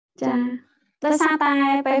ចាដោយសារតែ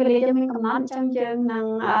ពេលវេលាយើងមានកំណត់អញ្ចឹងយើងនឹង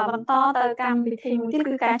បន្តទៅកម្មវិធីមួយទៀត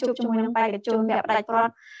គឺការជួបជាមួយនឹងបេក្ខជនវគ្គផ្ដាច់ព្រា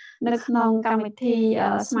ត់នៅក្នុងកម្មវិធី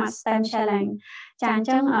Smart STEM Challenge ចាអញ្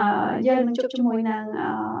ចឹងយើងនឹងជួបជាមួយនឹង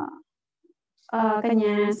កញ្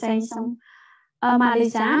ញាសេងសុំម៉ាលី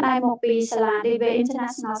សាដែលមកពីសាលា DV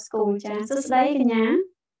International School ចាសួស្តីកញ្ញា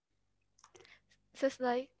សួស្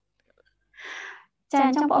តីចាអ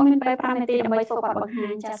ញ្ចឹងបងមានពេល5នាទីដើម្បីធ្វើបទបង្ហា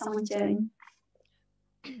ញចាសូមអញ្ជើញ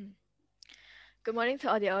Good morning to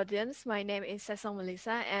all the audience. My name is Sesong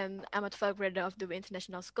Melissa, and I'm a 12th grader of Dubai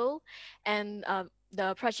International School. And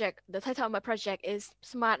the title of my project is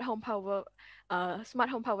Smart Home Power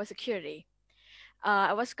Security.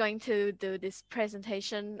 I was going to do this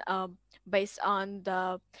presentation based on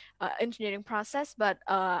the engineering process, but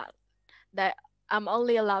that I'm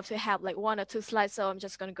only allowed to have like 1 or 2 slides, so I'm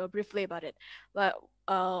just going to go briefly about it. But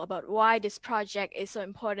about why this project is so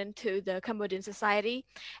important to the Cambodian society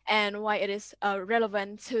and why it is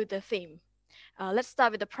relevant to the theme. Let's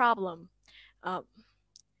start with the problem.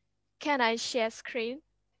 Can I share screen?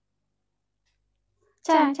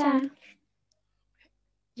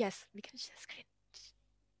 Yes, we can share screen.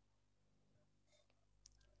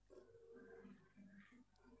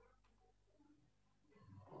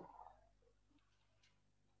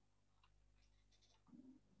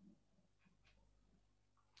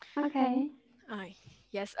 Okay.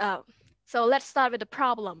 Yes. So let's start with the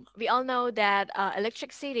problem. We all know that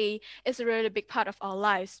electricity is a really big part of our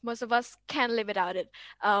lives. Most of us can't live without it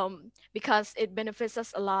because it benefits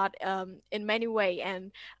us a lot in many ways.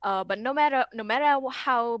 And but no matter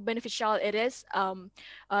how beneficial it is,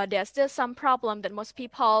 there's still some problem that most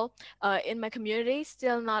people in my community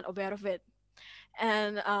still not aware of it.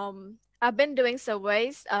 And I've been doing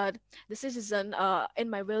surveys. The citizen in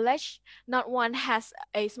my village, not one has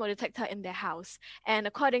a smoke detector in their house. And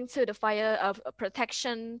according to the Fire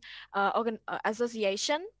Protection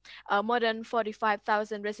Association, more than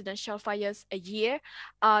 45,000 residential fires a year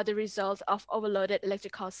are the result of overloaded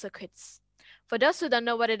electrical circuits. For those who don't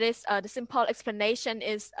know what it is, the simple explanation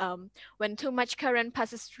is when too much current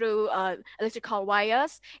passes through electrical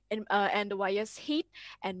wires and the wires heat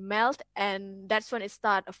and melt, and that's when it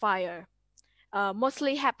starts a fire.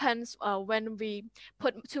 Mostly happens when we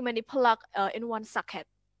put too many plugs in one socket.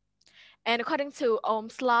 And according to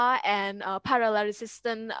Ohm's law and parallel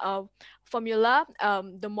resistance formula,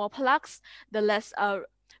 the more plugs, the less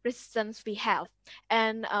resistance we have.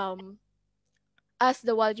 And as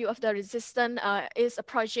the value of the resistance is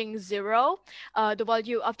approaching 0, the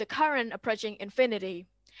value of the current approaching infinity.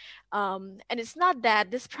 And it's not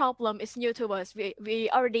that this problem is new to us. We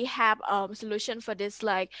already have a solution for this,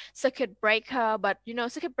 like circuit breaker, but you know,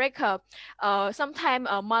 circuit breaker sometimes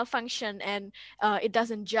malfunction and it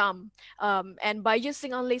doesn't jump. And by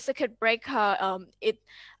using only circuit breaker,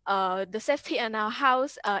 the safety in our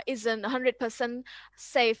house isn't 100%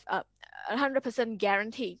 safe, 100%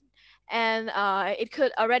 guaranteed. And it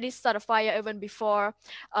could already start a fire even before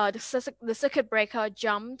the circuit breaker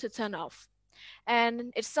jump to turn off.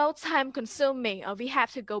 And it's so time consuming. We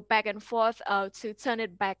have to go back and forth to turn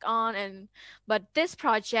it back on. But this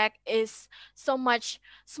project is so much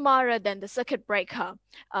smarter than the circuit breaker.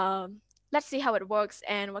 Let's see how it works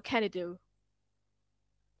and what can it do.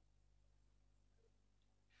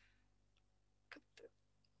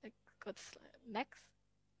 Go to slide next.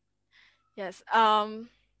 Yes. So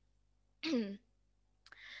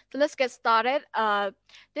let's get started.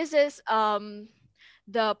 This is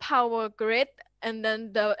the power grid, and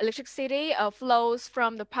then the electricity flows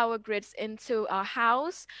from the power grids into our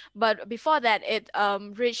house. But before that, it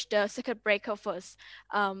reached the circuit breaker first.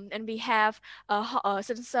 And we have a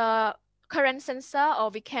sensor, current sensor, or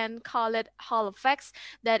we can call it Hall effects,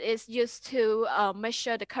 that is used to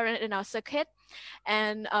measure the current in our circuit.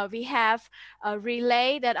 And we have a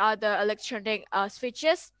relay that are the electronic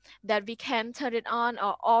switches that we can turn it on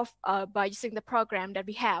or off by using the program that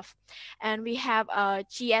we have. And we have a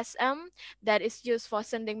GSM that is used for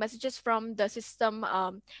sending messages from the system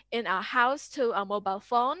in our house to a mobile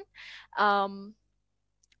phone. And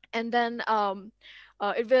then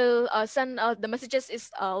it will send the messages is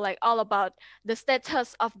like all about the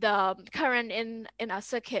status of the current in our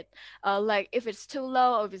circuit. Like if it's too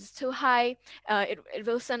low or if it's too high, it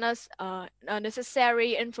will send us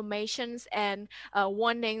necessary informations and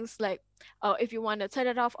warnings, like if you want to turn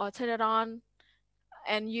it off or turn it on.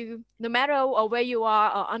 And you, no matter where you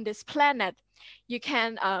are on this planet, you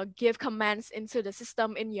can give commands into the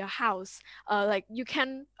system in your house. Like you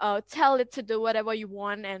can tell it to do whatever you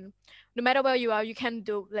want, and no matter where you are, you can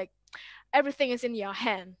do, like, everything is in your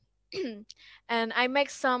hand. And I make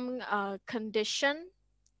some condition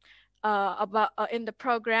about in the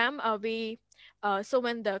program so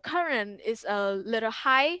when the current is a little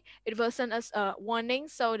high, it will send us a warning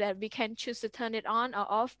so that we can choose to turn it on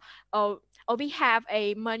or off. Or we have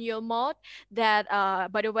a manual mode that,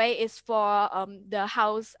 by the way, is for the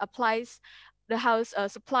house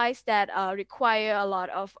supplies that require a lot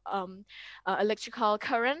of electrical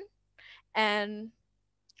current. And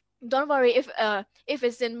don't worry if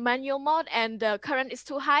it's in manual mode and the current is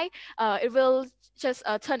too high, it will just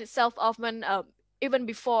turn itself off when even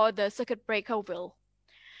before the circuit breaker will.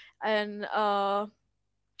 And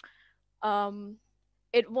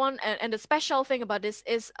it won't, and the special thing about this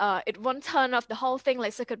is it won't turn off the whole thing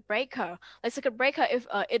like circuit breaker. Like circuit breaker, if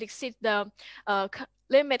it exceeds the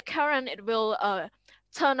limit current, it will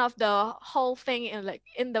turn off the whole thing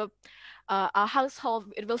in the our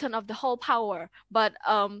household. It will turn off the whole power. But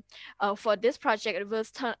for this project,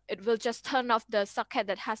 it will just turn off the socket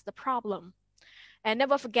that has the problem. And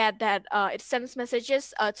never forget that it sends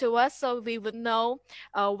messages to us, so we would know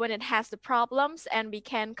when it has the problems, and we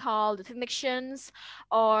can call the technicians,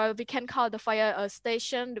 or we can call the fire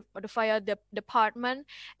station or the fire department.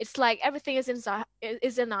 It's like everything is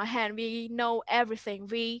in our hand. We know everything.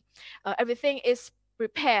 Everything is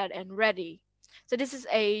prepared and ready. So this is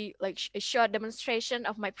a short demonstration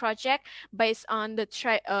of my project based on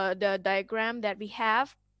the diagram that we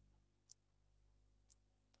have.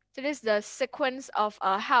 So this is the sequence of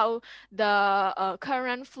how the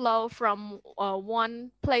current flow from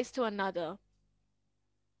one place to another.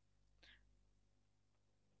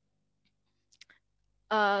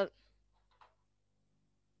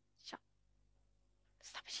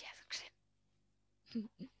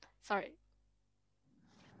 Sorry.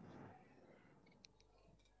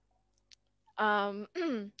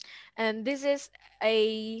 And this is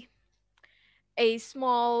a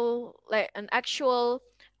small, like an actual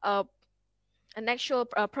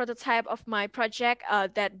prototype of my project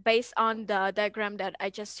that based on the diagram that I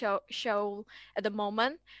just show at the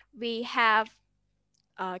moment. We have,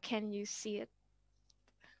 can you see it?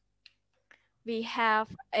 We have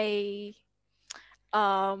a,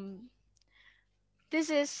 this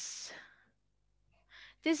is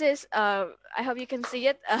I hope you can see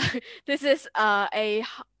it. This is a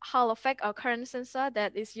Hall effect or current sensor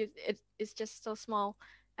that is used. It's just so small.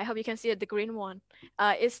 I hope you can see it, the green one.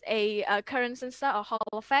 It's a current sensor or Hall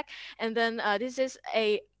effect. And then this is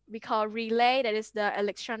we call relay, that is the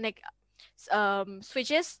electronic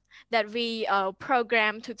switches that we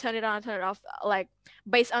program to turn it on, turn it off, like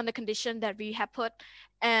based on the condition that we have put.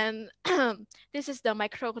 And this is the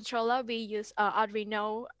microcontroller. We use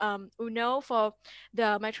Arduino Uno for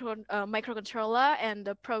the microcontroller and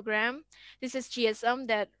the program. This is GSM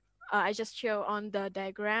that I just show on the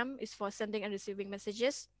diagram, is for sending and receiving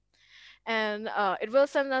messages. And it will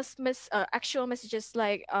send us actual messages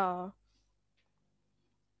like,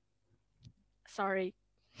 sorry.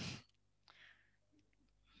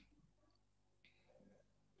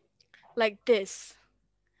 Like this.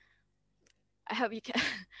 I hope you can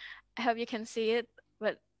I hope you can see it,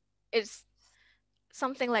 but it's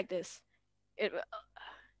something like this.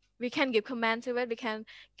 We can give command to it. We can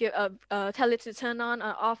give tell it to turn on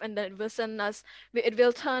or off, and then it will send us. It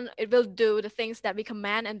will do the things that we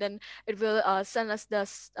command, and then it will send us the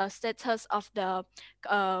status of the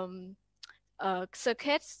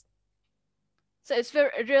circuits. So it's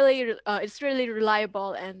it's really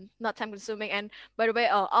reliable and not time consuming. And by the way,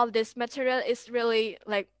 all this material is really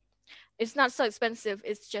like, it's not so expensive.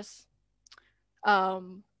 It's just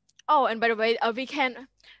oh, and by the way, we can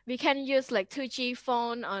use like 2G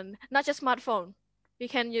phone on, not just smartphone. We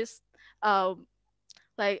can use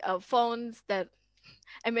like phones that,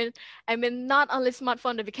 I mean not only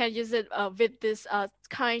smartphone, that we can use it with this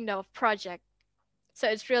kind of project. So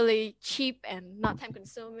it's really cheap and not time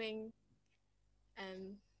consuming.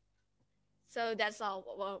 And so that's all.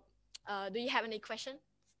 Well, do you have any questions?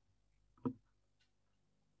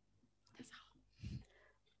 That's all.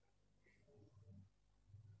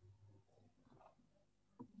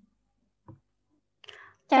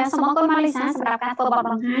 ចាសូមអរគុណម៉ាលីសាសម្រាប់ការធ្វើបទប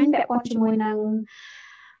ង្ហាញពាក់ព័ន្ធជាមួយនឹង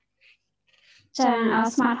ចា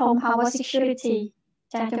Smart Home Power Security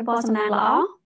ចាជំពរសំណាងល្អ